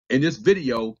In this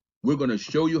video, we're going to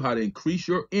show you how to increase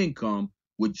your income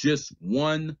with just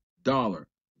 $1.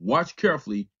 Watch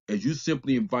carefully as you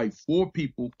simply invite 4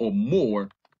 people or more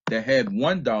that had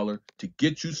 $1 to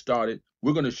get you started.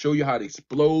 We're going to show you how to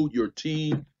explode your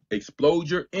team, explode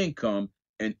your income,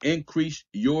 and increase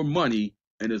your money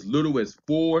in as little as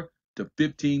 4 to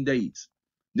 15 days.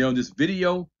 Now, in this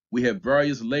video, we have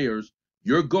various layers.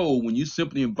 Your goal, when you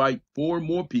simply invite 4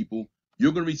 more people,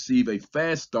 you're going to receive a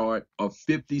fast start of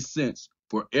 50 cents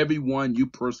for everyone you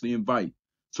personally invite.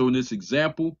 So in this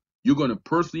example, you're going to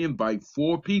personally invite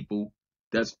 4 people.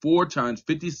 That's 4 times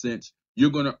 50 cents.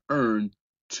 You're going to earn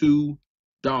 $2.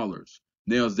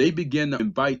 Now, as they begin to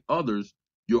invite others,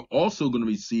 you're also going to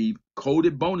receive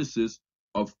coded bonuses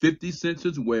of 50 cents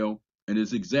as well. In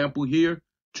this example here,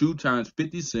 2 times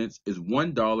 50 cents is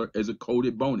 $1 as a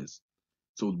coded bonus.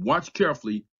 So watch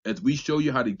carefully as we show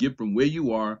you how to get from where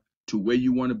you are to where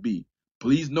you want to be.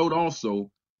 Please note also,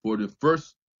 for the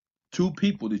first 2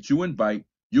 people that you invite,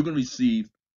 you're going to receive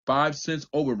 5 cents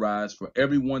overrides for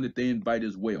everyone that they invite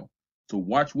as well. So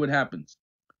watch what happens.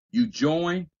 You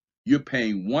join, you're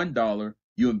paying $1,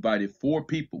 you invited 4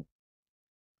 people.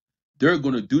 They're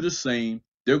going to do the same.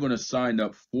 They're going to sign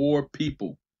up 4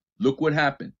 people. Look what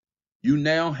happened. You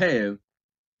now have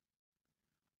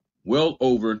well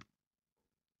over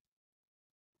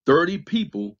 30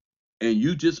 people, and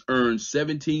you just earned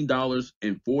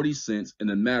 $17.40 in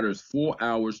a matter of 4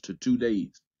 hours to 2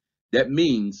 days. That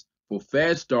means for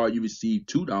Fast Start, you receive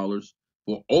 $2.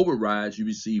 For overrides, you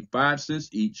receive 5 cents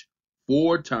each.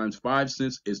 4 times 5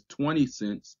 cents is 20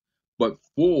 cents, but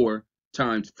 4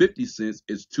 times 50 cents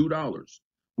is $2.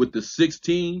 With the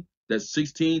 16, that's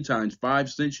 16 times 5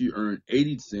 cents, you earn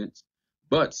 80 cents,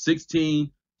 but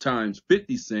 16 times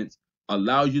 50 cents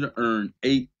allows you to earn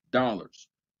 $8.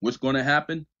 What's going to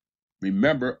happen?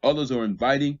 Remember, others are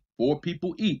inviting 4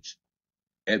 people each.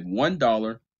 At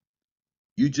 $1,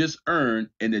 you just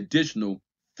earn an additional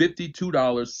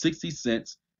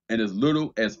 $52.60 in as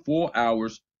little as 4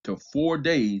 hours to 4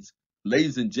 days.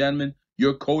 Ladies and gentlemen,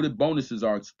 your coded bonuses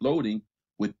are exploding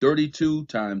with 32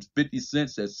 times 50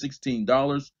 cents at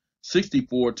 $16.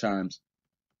 64 times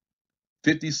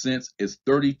 50 cents is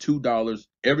 $32.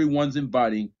 Everyone's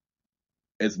inviting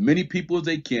as many people as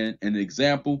they can, and an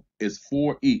example is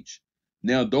 4 each.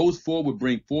 Now, those 4 would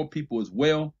bring 4 people as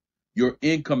well. Your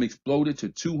income exploded to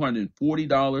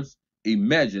 $240.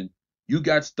 Imagine you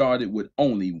got started with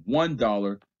only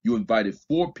 $1. You invited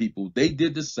 4 people. They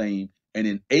did the same. And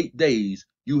in 8 days,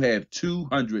 you have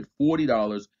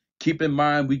 $240. Keep in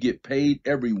mind, we get paid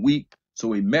every week.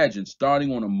 So imagine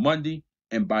starting on a Monday,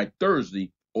 and by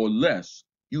Thursday or less,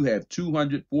 you have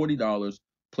 $240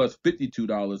 plus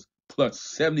 $52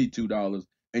 plus $72,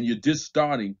 and you're just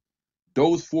starting.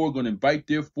 Those 4 are going to invite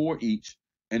their 4 each,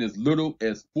 and as little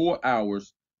as 4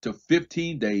 hours to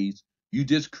 15 days, you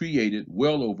just created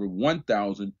well over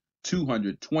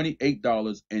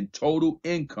 $1,228 in total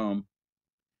income.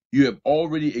 You have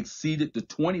already exceeded the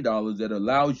 $20 that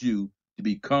allows you to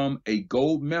become a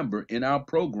gold member in our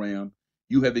program.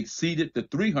 You have exceeded the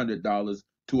 $300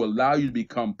 to allow you to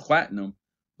become platinum.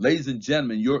 Ladies and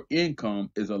gentlemen, your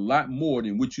income is a lot more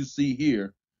than what you see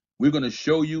here. We're going to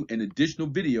show you in additional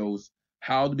videos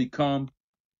how to become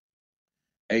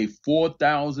a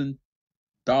 $4,000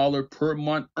 per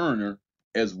month earner,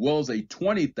 as well as a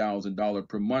 $20,000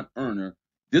 per month earner.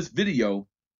 This video,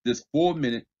 this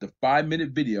 4-minute to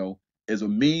 5-minute video, is a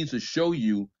means to show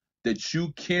you that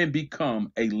you can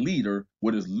become a leader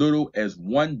with as little as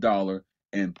 $1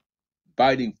 and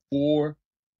inviting 4,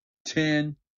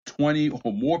 10, 20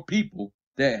 or more people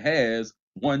that has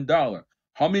 $1.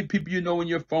 How many people you know in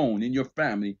your phone, in your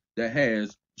family, that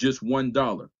has just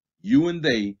 $1? You and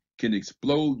they can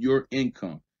explode your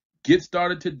income. Get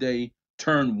started today.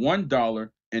 Turn $1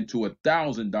 into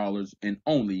 $1,000 in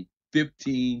only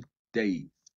 15 days.